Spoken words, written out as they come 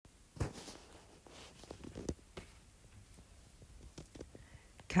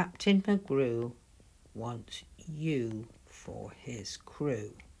Captain McGrew wants you for his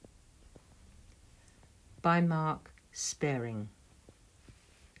crew. By Mark Spearing.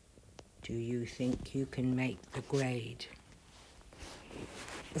 Do you think you can make the grade?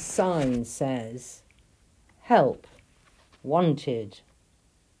 The sign says, "Help, wanted.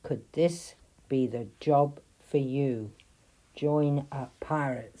 Could this be the job for you? Join a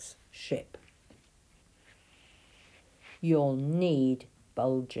pirate's ship." You'll need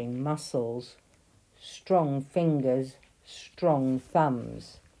bulging muscles, strong fingers, strong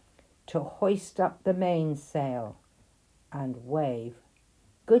thumbs to hoist up the mainsail and wave,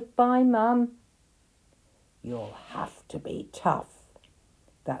 "Goodbye, Mum." You'll have to be tough,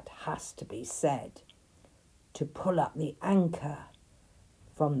 that has to be said, to pull up the anchor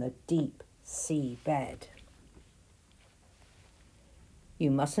from the deep sea bed.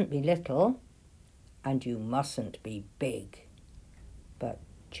 You mustn't be little and you mustn't be big, but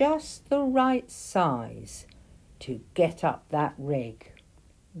just the right size to get up that rig,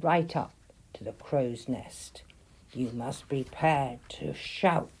 right up to the crow's nest. You must be prepared to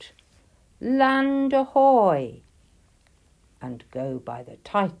shout, "Land ahoy!" and go by the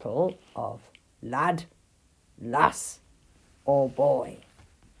title of lad, lass, or boy.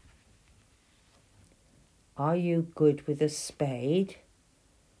 Are you good with a spade?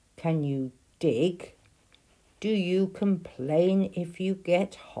 Can you dig? Do you complain if you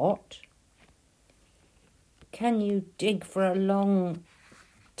get hot? Can you dig for a long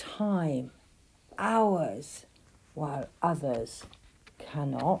time, hours, while others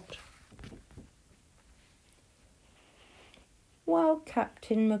cannot? While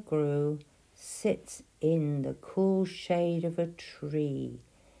Captain McGrew sits in the cool shade of a tree,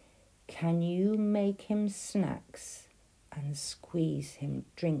 can you make him snacks and squeeze him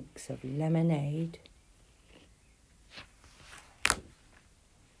drinks of lemonade?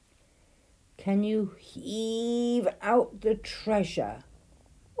 Can you heave out the treasure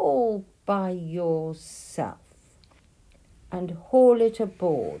all by yourself and haul it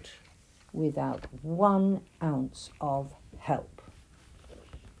aboard without 1 ounce of help?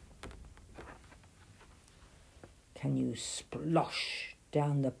 Can you splosh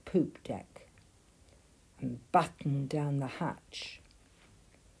down the poop deck and batten down the hatch?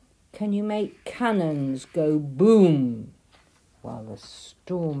 Can you make cannons go boom while the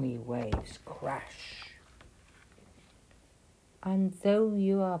stormy waves crash? And though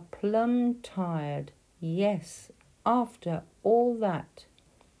you are plumb tired, yes, after all that,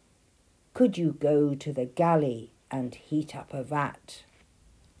 could you go to the galley and heat up a vat?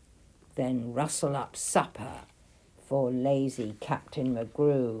 Then rustle up supper for lazy Captain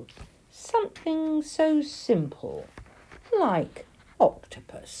McGrew, something so simple like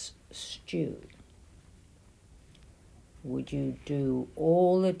octopus stew. Would you do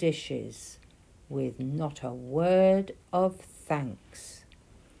all the dishes with not a word of thanks,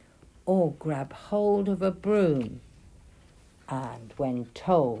 or grab hold of a broom and, when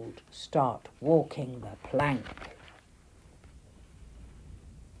told, start walking the plank?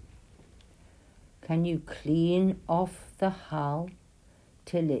 Can you clean off the hull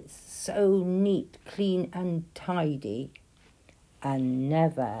till it's so neat, clean and tidy, and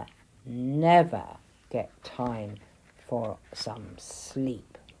never, never get time for some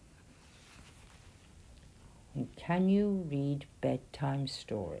sleep? And can you read bedtime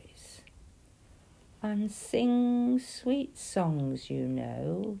stories and sing sweet songs, you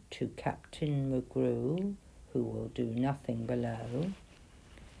know, to Captain McGrew, who will do nothing below?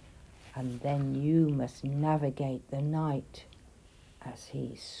 And then you must navigate the night as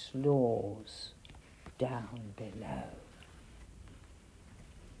he snores down below.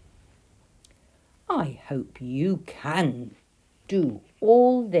 I hope you can do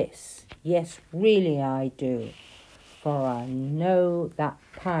all this. Yes, really I do. For I know that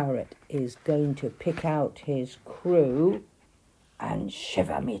pirate is going to pick out his crew and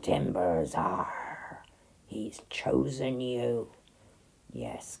shiver me timbers, he's chosen you.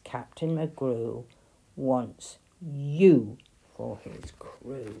 Yes, Captain McGrew wants you for his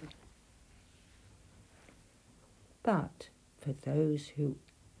crew. But for those who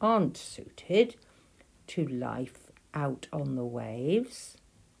aren't suited to life out on the waves,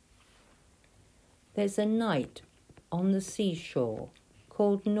 there's a knight on the seashore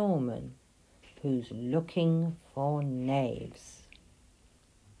called Norman who's looking for knaves.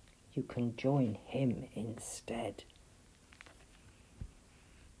 You can join him instead.